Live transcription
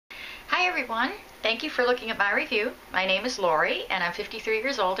Hi everyone, thank you for looking at my review. My name is Lori and I'm 53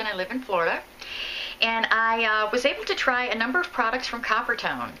 years old and I live in Florida. And I was able to try a number of products from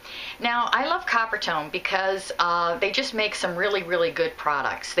Coppertone. Now, I love Coppertone because they just make some really good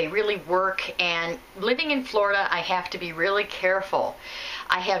products. They really work, and living in Florida, I have to be really careful.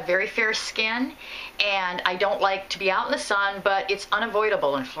 I have very fair skin, and I don't like to be out in the sun, but it's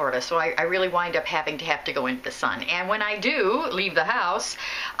unavoidable in Florida, so I really wind up having to go into the sun. And when I do leave the house,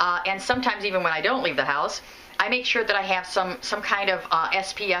 and sometimes even when I don't leave the house, I make sure that I have some kind of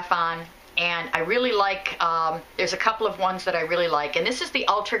SPF on. And I really like, there's a couple of ones that I really like, and this is the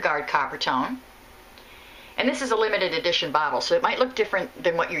Ultra Guard Coppertone. And this is a limited edition bottle, so it might look different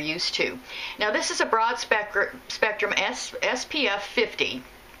than what you're used to. Now this is a broad spectrum SPF 50.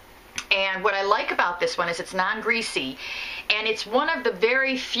 And what I like about this one is it's non-greasy, and it's one of the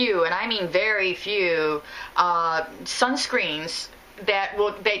very few, and I mean very few, sunscreens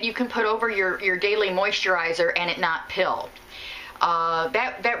that you can put over your daily moisturizer and it not pill.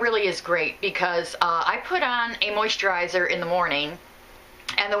 That really is great because I put on a moisturizer in the morning,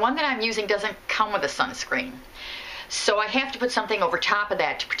 and the one that I'm using doesn't come with a sunscreen. So I have to put something over top of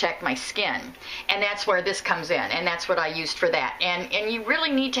that to protect my skin, and that's where this comes in, and that's what I used for that. And you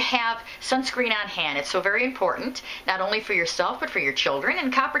really need to have sunscreen on hand. It's so very important, not only for yourself but for your children,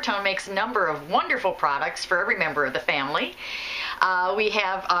 and Coppertone makes a number of wonderful products for every member of the family. We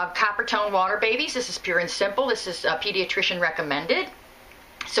have Coppertone Water Babies. This is pure and simple. This is pediatrician recommended.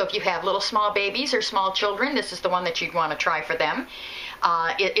 So if you have little small babies or small children, this is the one that you'd want to try for them.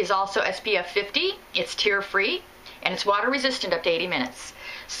 It is also SPF 50. It's tear-free, and it's water resistant up to 80 minutes.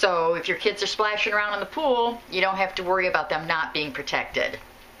 So if your kids are splashing around in the pool, you don't have to worry about them not being protected.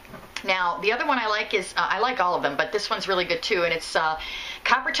 Now, the other one I like is, I like all of them, but this one's really good too, and it's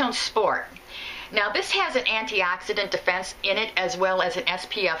Coppertone Sport. Now this has an antioxidant defense in it as well as an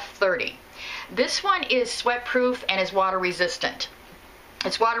SPF 30. This one is sweat proof and is water resistant.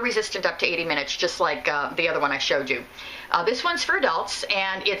 It's water resistant up to 80 minutes, just like the other one I showed you. This one's for adults,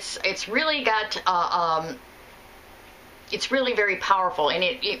 and it's really got it's really very powerful.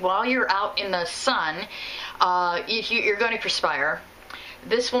 And while you're out in the sun, you're going to perspire.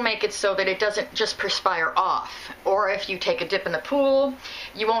 This will make it so that it doesn't just perspire off. Or if you take a dip in the pool,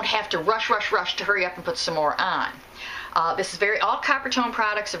 you won't have to rush to hurry up and put some more on. This is all Coppertone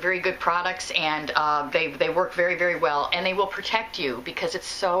products are very good products, and they work very well, and they will protect you because it's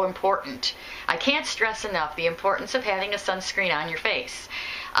so important. I can't stress enough the importance of having a sunscreen on your face.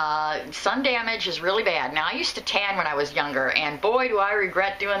 Sun damage is really bad. Now, I used to tan when I was younger, and boy, do I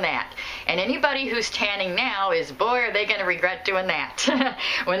regret doing that. And anybody who's tanning now boy, are they going to regret doing that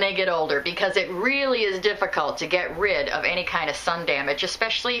when they get older, because it really is difficult to get rid of any kind of sun damage,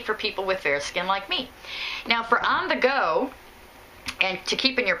 especially for people with fair skin like me. Now, for on the go, and to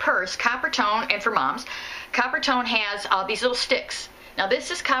keep in your purse, Coppertone, and for moms, Coppertone has these little sticks. Now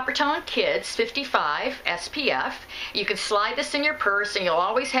this is Coppertone Kids 55 SPF. You can slide this in your purse, and you'll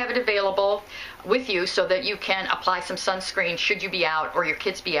always have it available with you so that you can apply some sunscreen should you be out or your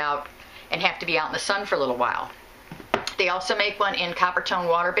kids be out and have to be out in the sun for a little while. They also make one in Coppertone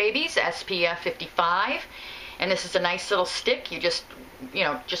Water Babies SPF 55, and this is a nice little stick. You just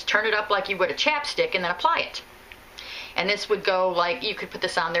turn it up like you would a chapstick and then apply it. And this would go like, you could put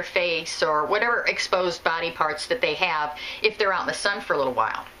this on their face or whatever exposed body parts that they have if they're out in the sun for a little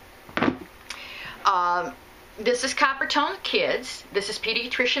while. This is Coppertone Kids. This is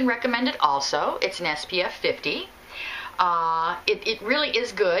pediatrician recommended also. It's an SPF 50. It really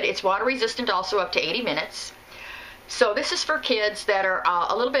is good. It's water resistant also up to 80 minutes. So this is for kids that are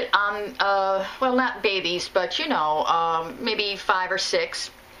a little bit on, well, not babies, but maybe 5 or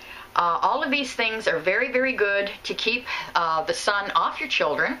 6. All of these things are very good to keep the sun off your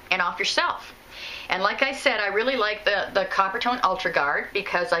children and off yourself. And like I said, I really like the Coppertone Ultra Guard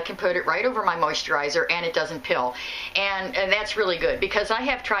because I can put it right over my moisturizer and it doesn't pill. And that's really good because I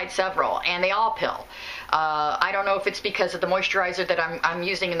have tried several and they all pill. I don't know if it's because of the moisturizer that I'm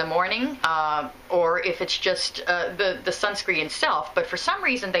using in the morning or if it's just the sunscreen itself, but for some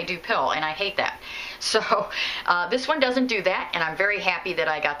reason they do pill, and I hate that. So this one doesn't do that, and I'm very happy that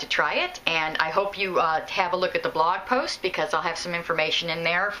I got to try it, and I hope you have a look at the blog post because I'll have some information in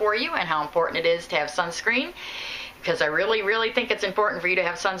there for you and how important it is to have sunscreen, because I really think it's important for you to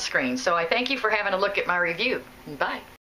have sunscreen. So I thank you for having a look at my review. Bye.